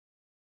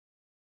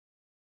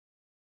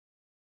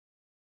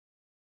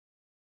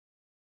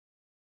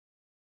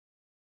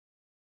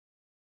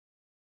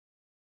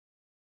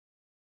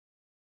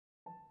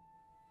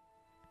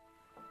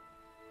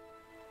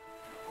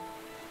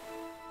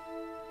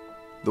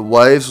The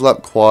waves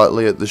lap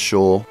quietly at the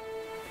shore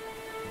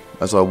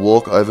as I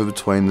walk over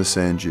between the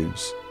sand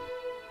dunes.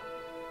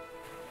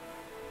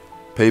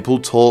 People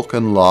talk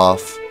and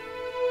laugh.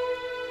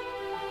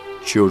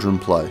 Children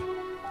play.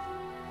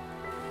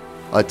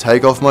 I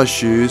take off my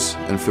shoes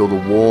and feel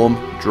the warm,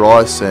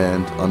 dry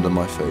sand under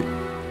my feet.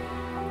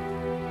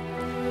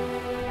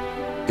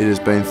 It has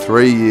been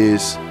 3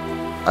 years,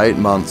 8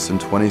 months and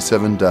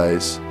 27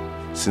 days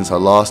since I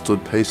last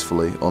stood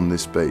peacefully on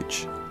this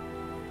beach.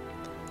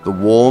 The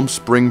warm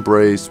spring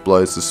breeze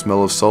blows the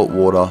smell of salt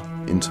water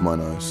into my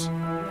nose.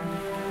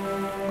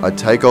 I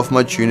take off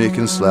my tunic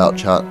and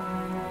slouch hat.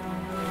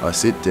 I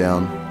sit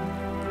down.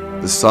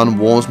 The sun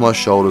warms my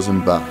shoulders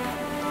and back,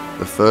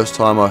 the first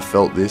time I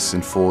felt this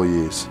in 4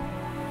 years.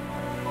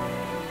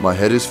 My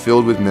head is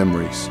filled with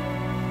memories,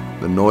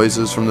 the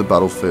noises from the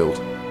battlefield,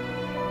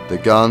 the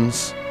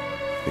guns,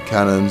 the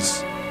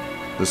cannons,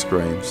 the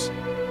screams.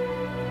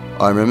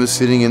 I remember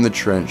sitting in the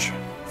trench,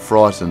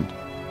 frightened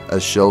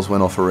as shells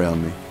went off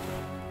around me.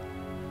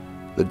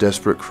 The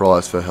desperate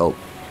cries for help.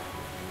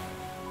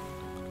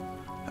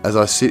 As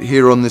I sit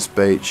here on this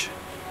beach,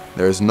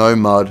 there is no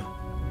mud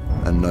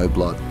and no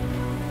blood.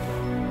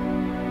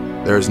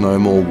 There is no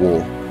more war.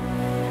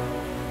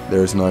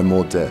 There is no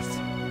more death.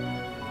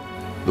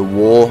 The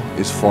war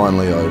is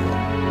finally over.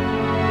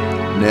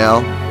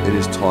 Now it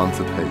is time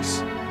for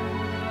peace.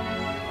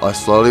 I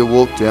slowly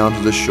walk down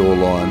to the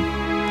shoreline.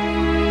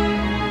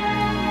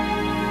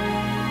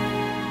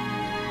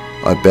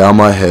 I bow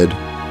my head,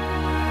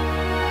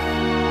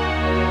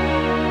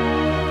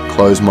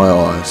 close my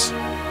eyes.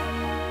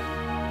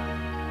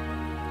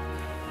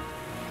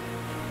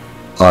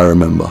 I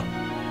remember.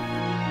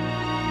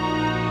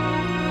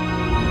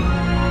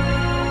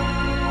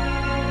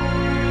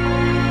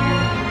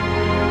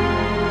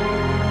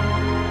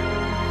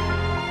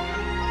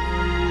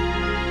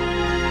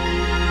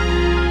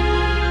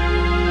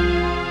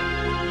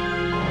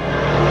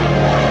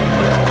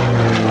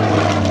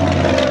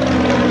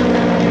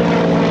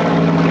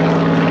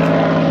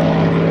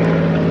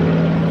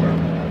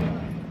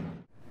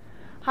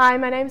 Hi,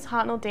 my name is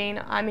Hartnell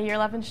Dean. I'm a Year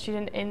 11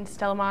 student in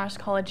Stella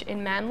College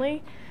in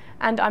Manly,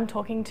 and I'm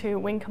talking to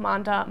Wing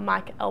Commander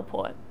Mike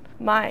Allport.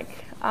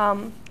 Mike,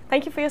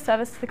 thank you for your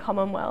service to the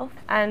Commonwealth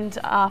and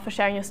for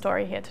sharing your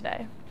story here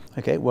today.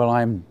 Okay, well,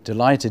 I'm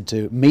delighted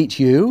to meet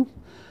you,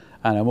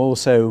 and I'm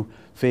also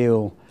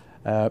feel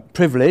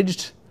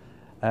privileged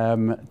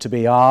to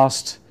be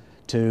asked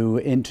to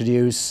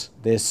introduce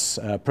this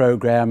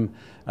program,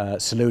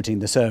 Saluting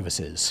the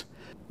Services.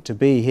 To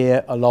be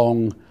here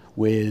along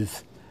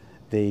with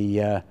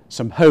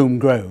some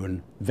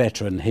homegrown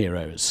veteran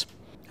heroes.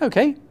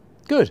 Okay,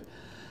 good.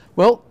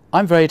 Well,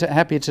 I'm very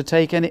happy to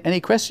take any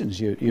questions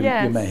you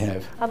may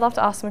have. I'd love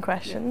to ask some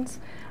questions.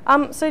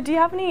 So do you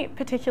have any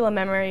particular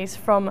memories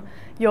from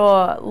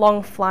your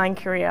long flying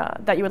career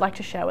that you would like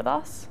to share with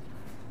us?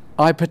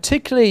 I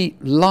particularly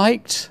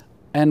liked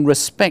and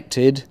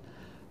respected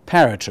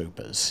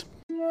paratroopers.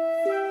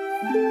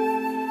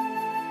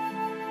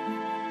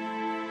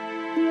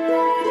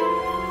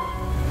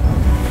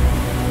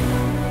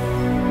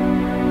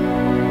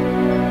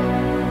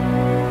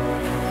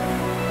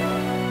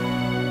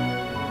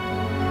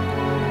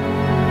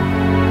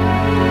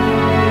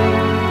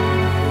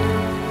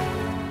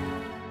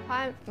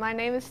 My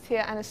name is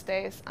Thea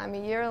Anastase. I'm a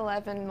Year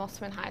 11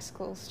 Mosman High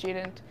School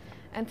student,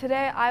 and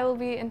today I will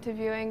be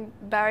interviewing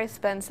Barry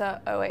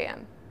Spencer,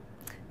 OAM.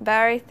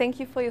 Barry,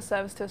 thank you for your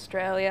service to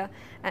Australia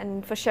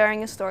and for sharing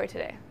your story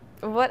today.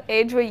 What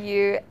age were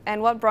you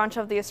and what branch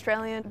of the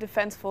Australian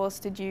Defence Force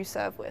did you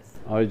serve with?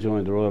 I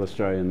joined the Royal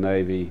Australian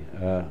Navy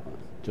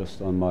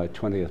just on my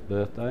 20th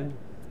birthday,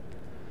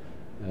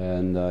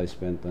 and I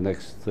spent the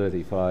next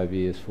 35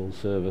 years full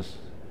service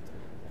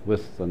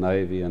with the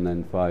Navy and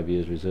then 5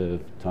 years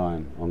reserve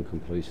time on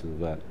completion of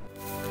that.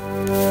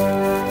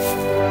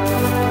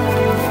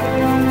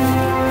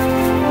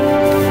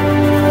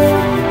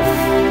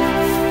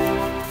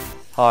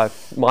 Hi,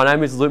 my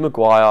name is Luke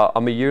McGuire.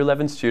 I'm a Year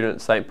 11 student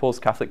at St Paul's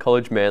Catholic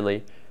College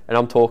Manly, and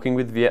I'm talking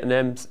with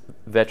Vietnam's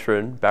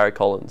veteran Barry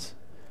Collins.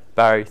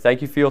 Barry,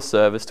 thank you for your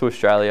service to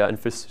Australia and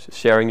for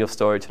sharing your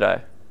story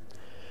today.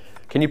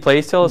 Can you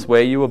please tell us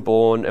where you were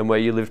born and where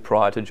you lived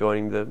prior to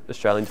joining the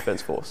Australian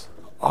Defence Force?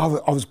 I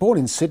was born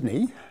in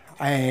Sydney,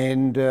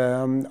 and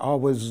I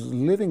was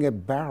living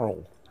at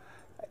Barrel,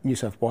 New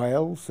South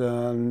Wales,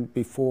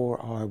 before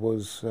I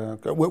was,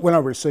 when I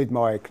received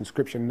my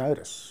conscription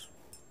notice.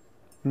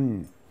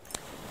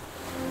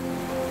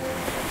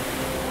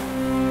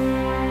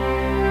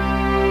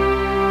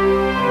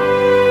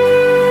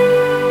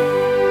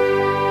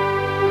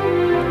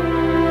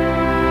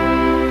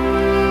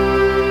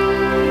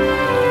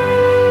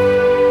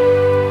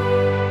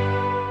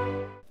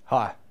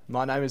 Hi,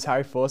 my name is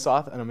Harry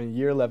Forsyth and I'm a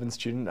Year 11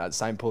 student at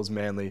St Paul's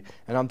Manly,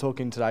 and I'm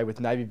talking today with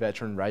Navy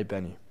veteran Ray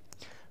Bennie.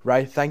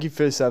 Ray, thank you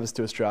for your service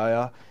to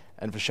Australia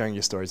and for sharing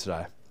your story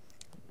today.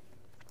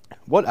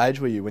 What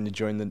age were you when you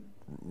joined the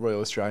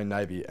Royal Australian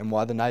Navy, and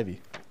why the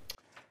Navy?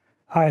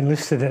 I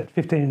enlisted at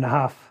 15 and a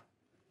half,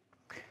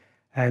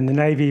 and the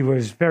Navy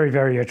was very,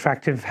 very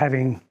attractive,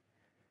 having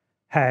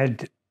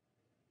had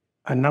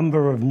a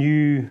number of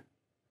new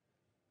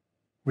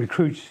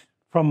recruits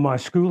from my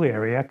school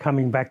area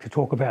coming back to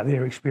talk about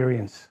their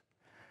experience.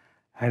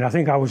 And I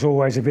think I was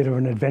always a bit of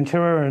an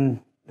adventurer, and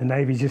the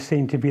Navy just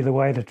seemed to be the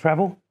way to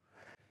travel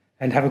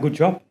and have a good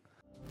job.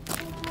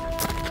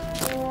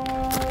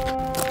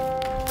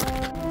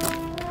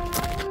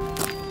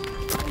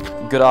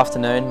 Good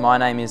afternoon, my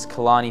name is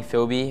Kalahni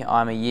Filby.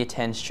 I'm a Year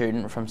 10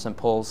 student from St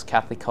Paul's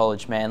Catholic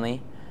College,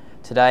 Manly.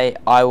 Today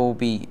I will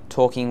be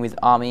talking with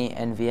Army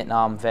and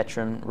Vietnam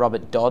veteran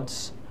Robert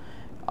Dodds,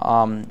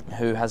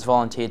 who has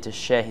volunteered to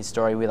share his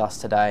story with us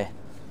today.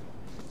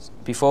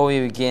 Before we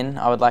begin,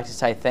 I would like to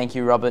say thank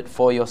you, Robert,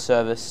 for your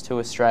service to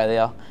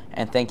Australia,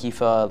 and thank you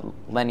for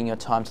lending your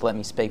time to let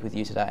me speak with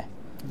you today.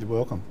 You're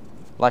welcome.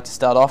 I'd like to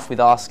start off with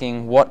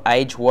asking, what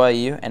age were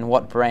you and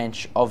what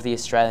branch of the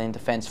Australian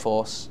Defence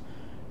Force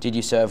did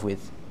you serve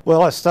with?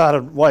 Well, I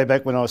started way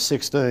back when I was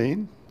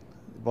 16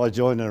 by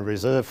joining the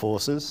Reserve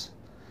Forces.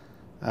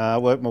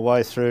 Worked my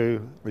way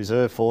through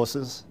Reserve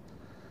Forces.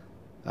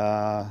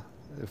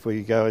 If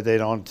we go then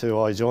on to,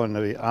 I joined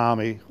the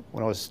Army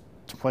when I was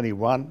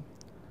 21,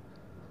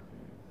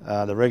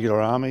 the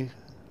regular Army,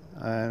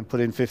 and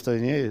put in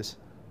 15 years.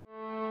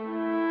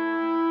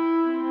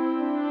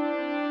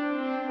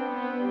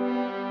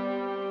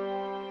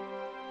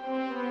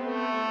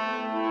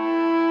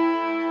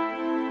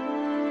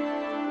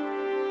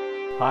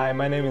 Hi,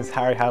 my name is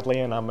Hadley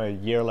and I'm a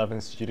Year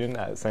 11 student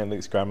at St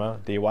Luke's Grammar,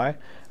 DY,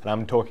 and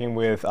I'm talking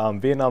with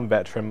Vietnam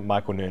veteran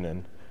Michael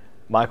Noonan.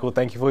 Michael,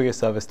 thank you for your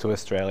service to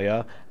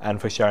Australia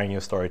and for sharing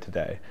your story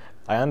today.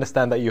 I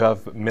understand that you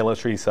have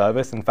military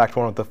service, in fact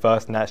one of the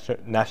first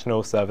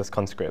national service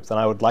conscripts, and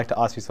I would like to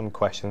ask you some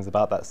questions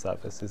about that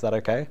service. Is that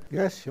okay?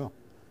 Yes, sure.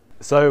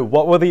 So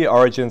what were the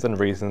origins and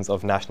reasons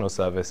of national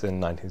service in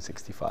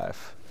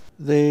 1965?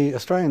 The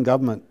Australian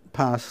government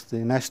passed the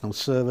National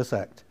Service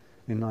Act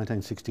in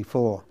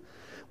 1964,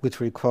 which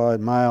required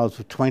males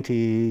of 20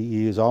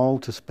 years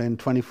old to spend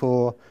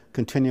 24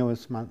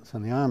 continuous months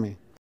in the Army.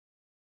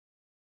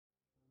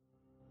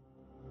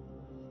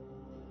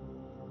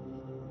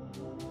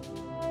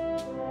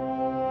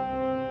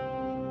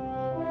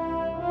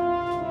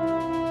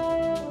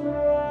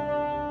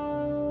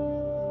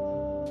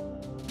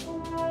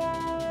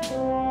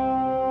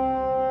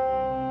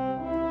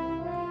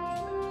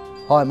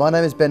 Hi, my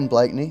name is Ben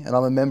Blakeney and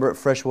I'm a member at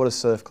Freshwater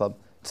Surf Club.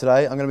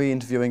 Today I'm going to be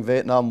interviewing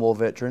Vietnam War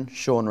veteran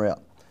Sean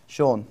Rout.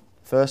 Sean,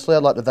 firstly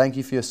I'd like to thank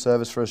you for your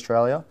service for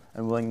Australia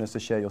and willingness to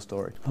share your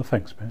story. Oh,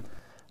 thanks, man.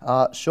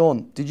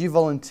 Sean, did you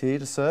volunteer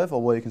to serve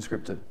or were you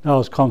conscripted? I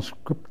was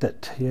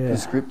conscripted, yeah.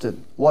 Conscripted.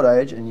 What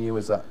age and year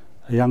was that?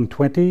 A young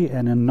 20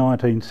 and in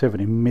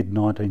 1970,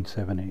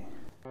 mid-1970.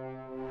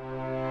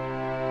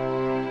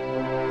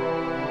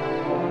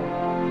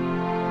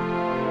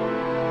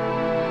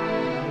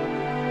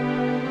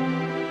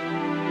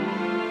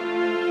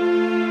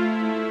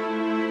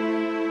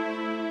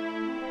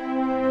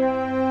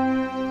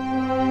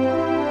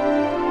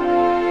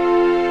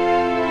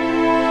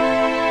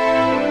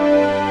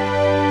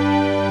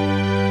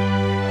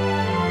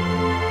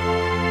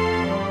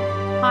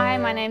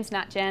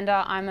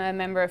 I'm a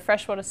member of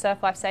Freshwater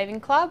Surf Life Saving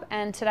Club,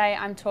 and today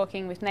I'm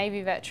talking with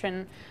Navy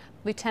veteran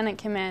Lieutenant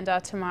Commander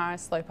Tamara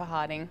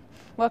Sloper-Harding.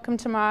 Welcome,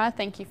 Tamara.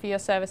 Thank you for your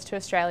service to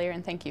Australia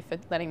and thank you for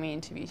letting me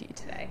interview you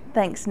today.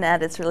 Thanks,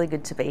 Nat. It's really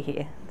good to be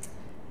here.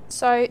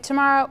 So,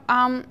 Tamara,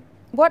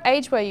 what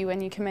age were you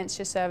when you commenced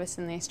your service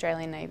in the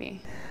Australian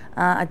Navy?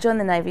 I joined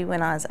the Navy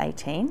when I was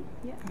 18,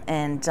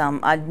 and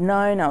I'd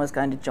known I was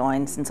going to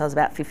join since I was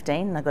about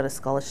 15, and I got a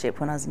scholarship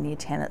when I was in Year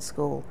 10 at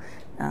school.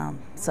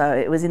 So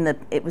it was in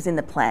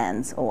the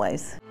plans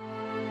always.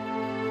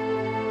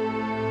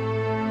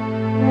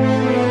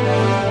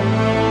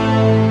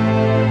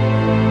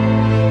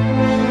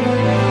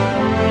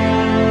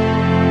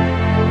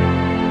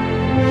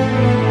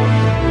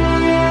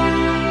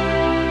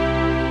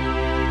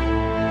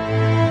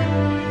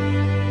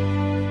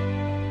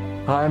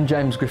 Hi, I'm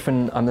James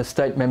Griffin. I'm the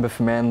State Member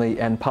for Manly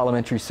and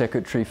Parliamentary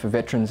Secretary for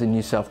Veterans in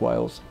New South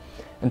Wales.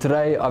 And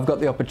today I've got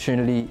the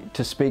opportunity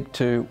to speak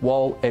to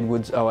Wal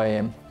Edwards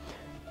OAM.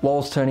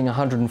 Wal's turning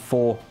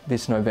 104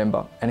 this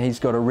November, and he's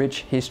got a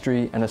rich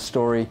history and a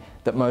story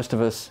that most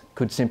of us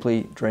could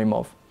simply dream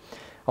of.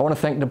 I want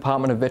to thank the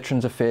Department of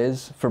Veterans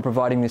Affairs for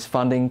providing this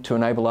funding to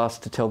enable us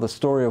to tell the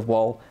story of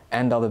Wal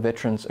and other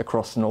veterans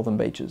across the Northern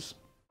Beaches.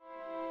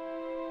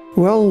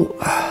 Well,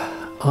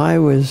 I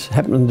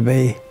happened to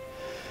be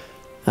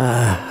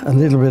a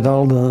little bit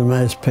older than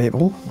most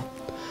people.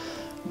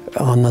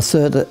 On the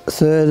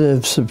 3rd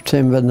of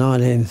September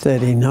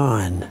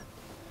 1939,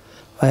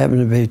 I happened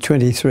to be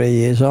 23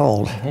 years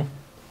old.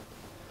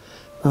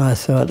 I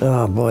thought,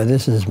 oh boy,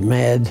 this is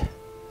mad,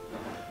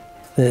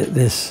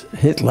 this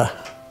Hitler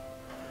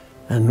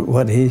and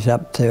what he's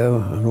up to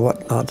and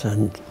whatnot,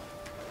 and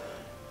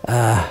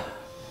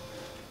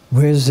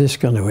where's this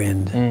going to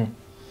end?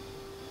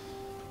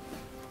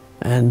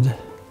 And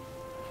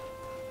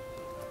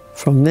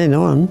from then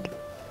on,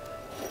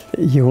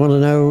 you want to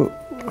know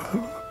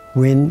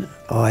when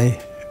I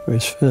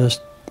was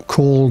first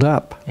called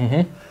up.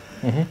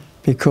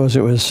 because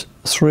it was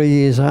 3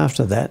 years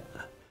after that.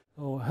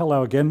 Oh,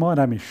 hello again, my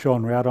name is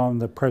Sean Rout. I'm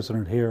the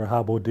president here at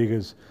Harbour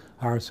Diggers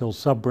RSL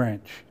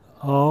sub-branch.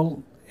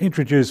 I'll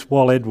introduce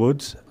Wal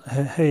Edwards.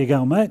 How you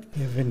going, mate?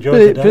 You've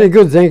enjoyed the day? Pretty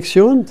good, thanks,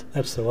 Sean.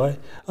 That's the way.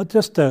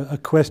 Just a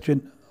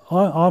question.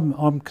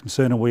 I'm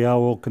concerned, and we are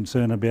all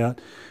concerned about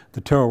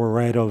the terrible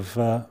rate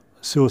of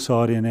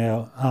suicide in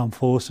our armed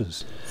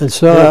forces. And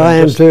so I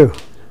am too.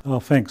 Oh,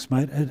 thanks,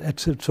 mate.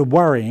 It's a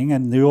worrying,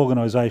 and the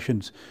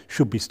organisations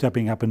should be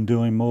stepping up and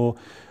doing more.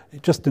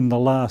 Just in the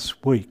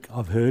last week,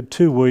 I've heard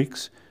 2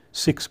 weeks,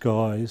 6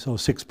 guys or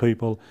 6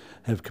 people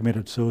have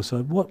committed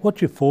suicide. What's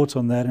your thoughts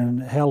on that,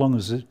 and how long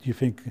is it you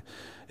think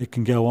it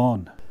can go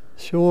on?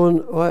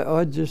 Sean,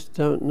 I just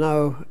don't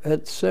know.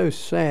 It's so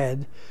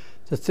sad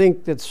to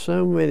think that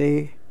so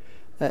many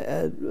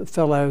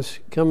fellows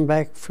come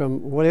back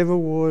from whatever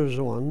war is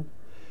on,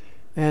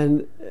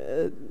 and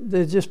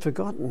they're just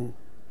forgotten.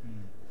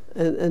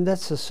 And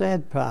that's the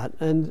sad part.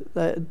 And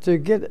to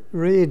get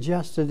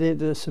readjusted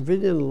into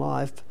civilian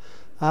life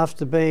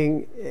after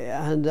being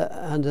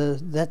under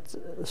that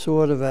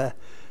sort of a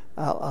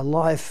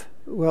life,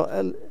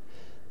 well,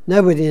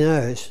 nobody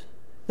knows.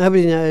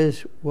 Nobody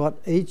knows what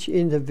each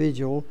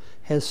individual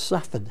has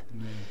suffered.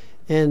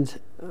 And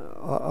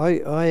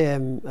I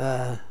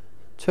am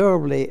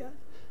terribly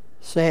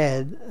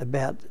sad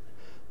about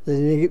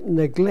the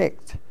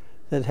neglect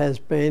that has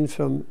been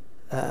from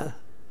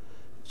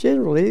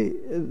generally,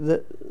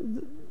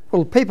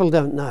 well, people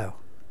don't know.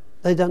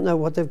 They don't know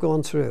what they've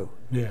gone through.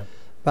 Yeah.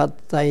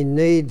 But they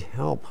need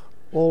help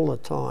all the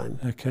time.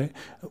 Okay.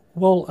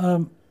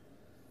 Well,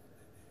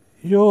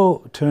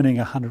 you're turning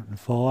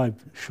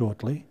 105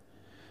 shortly,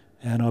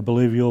 and I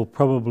believe you're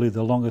probably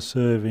the longest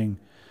serving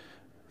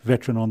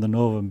veteran on the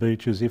Northern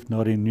Beaches, if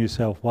not in New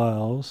South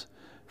Wales,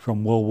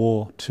 from World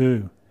War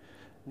II.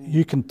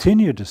 You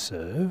continue to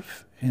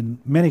serve in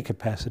many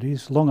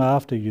capacities long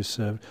after you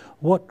served.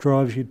 What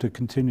drives you to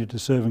continue to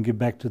serve and give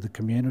back to the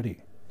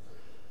community?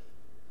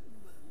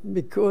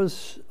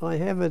 Because I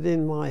have it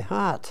in my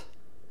heart,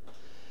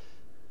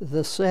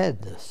 the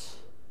sadness,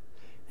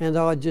 and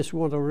I just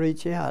want to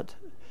reach out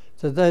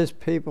to those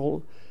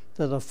people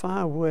that are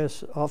far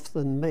worse off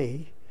than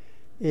me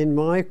in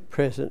my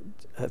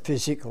present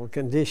physical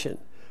condition.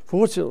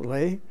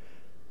 Fortunately,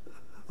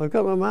 I've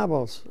got my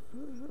marbles.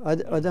 I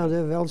don't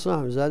have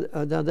Alzheimer's,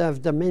 I don't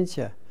have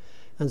dementia.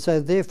 And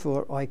so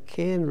therefore I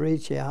can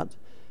reach out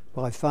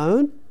by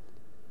phone,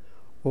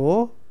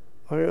 or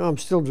I'm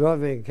still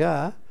driving a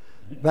car,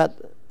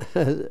 but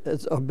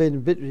I've been a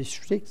bit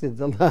restricted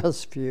the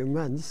last few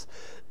months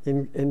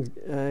in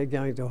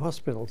going to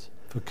hospitals.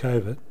 For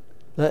COVID?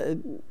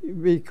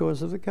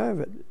 Because of the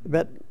COVID.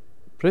 But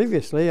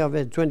previously I've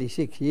had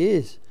 26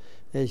 years,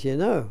 as you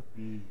know,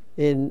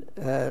 in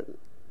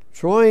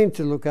trying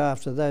to look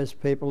after those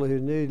people who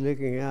need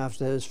looking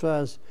after as far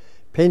as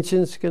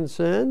pensions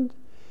concerned,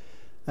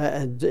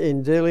 and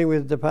in dealing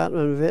with the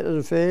Department of Veteran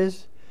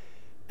Affairs,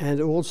 and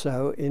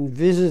also in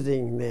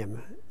visiting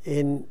them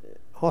in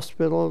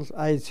hospitals,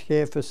 aged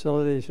care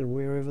facilities, and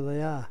wherever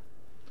they are.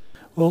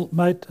 Well,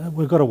 mate,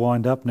 we've got to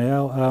wind up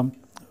now.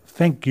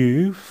 Thank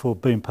you for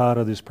being part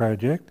of this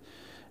project,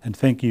 and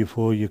thank you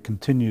for your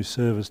continued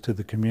service to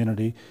the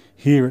community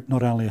here at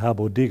not only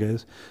Harbour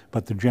Diggers,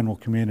 but the general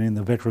community and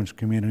the veterans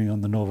community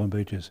on the Northern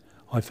Beaches.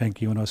 I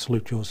thank you and I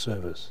salute your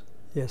service.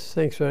 Yes,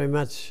 thanks very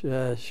much,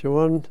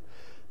 Sean.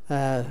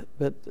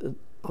 But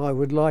I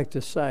would like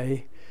to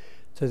say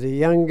to the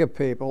younger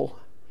people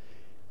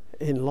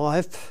in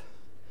life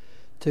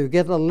to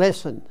get a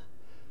lesson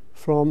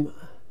from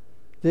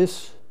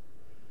this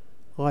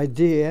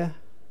idea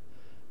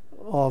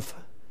of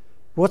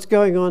what's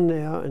going on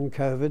now in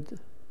COVID.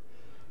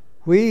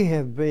 We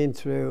have been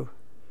through,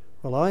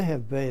 well, I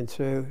have been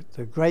through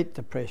the Great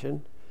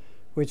Depression,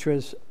 which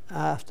was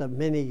after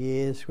many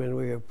years when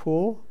we were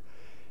poor,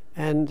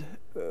 and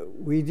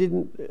we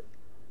didn't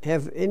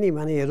have any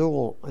money at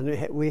all,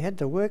 and we had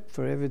to work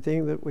for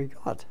everything that we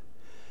got.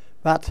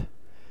 But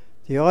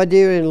the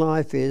idea in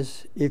life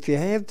is, if you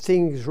have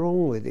things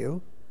wrong with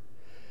you,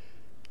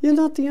 you're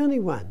not the only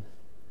one.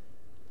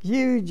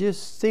 You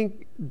just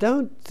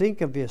don't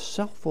think of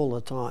yourself all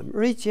the time.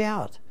 Reach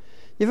out.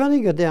 You've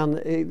only go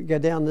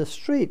down the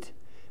street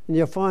and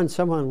you'll find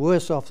someone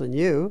worse off than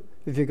you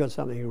if you've got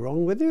something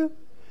wrong with you.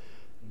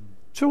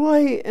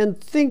 Try and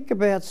think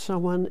about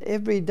someone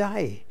every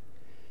day.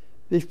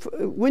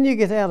 When you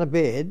get out of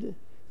bed,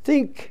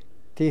 think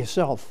to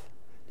yourself,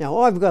 now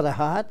I've got a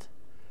heart,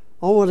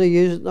 I want to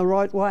use it the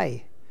right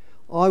way.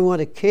 I want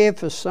to care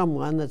for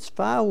someone that's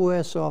far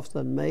worse off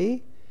than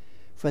me,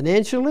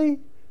 financially,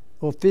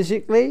 or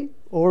physically,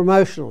 or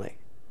emotionally.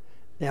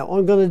 Now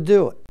I'm going to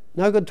do it.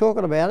 No good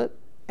talking about it,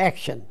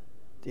 action.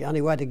 The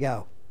only way to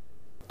go.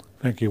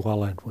 Thank you,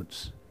 Wal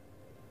Edwards.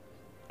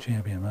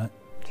 Champion, mate.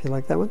 Do you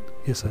like that one?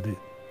 Yes, I did.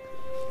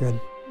 Good.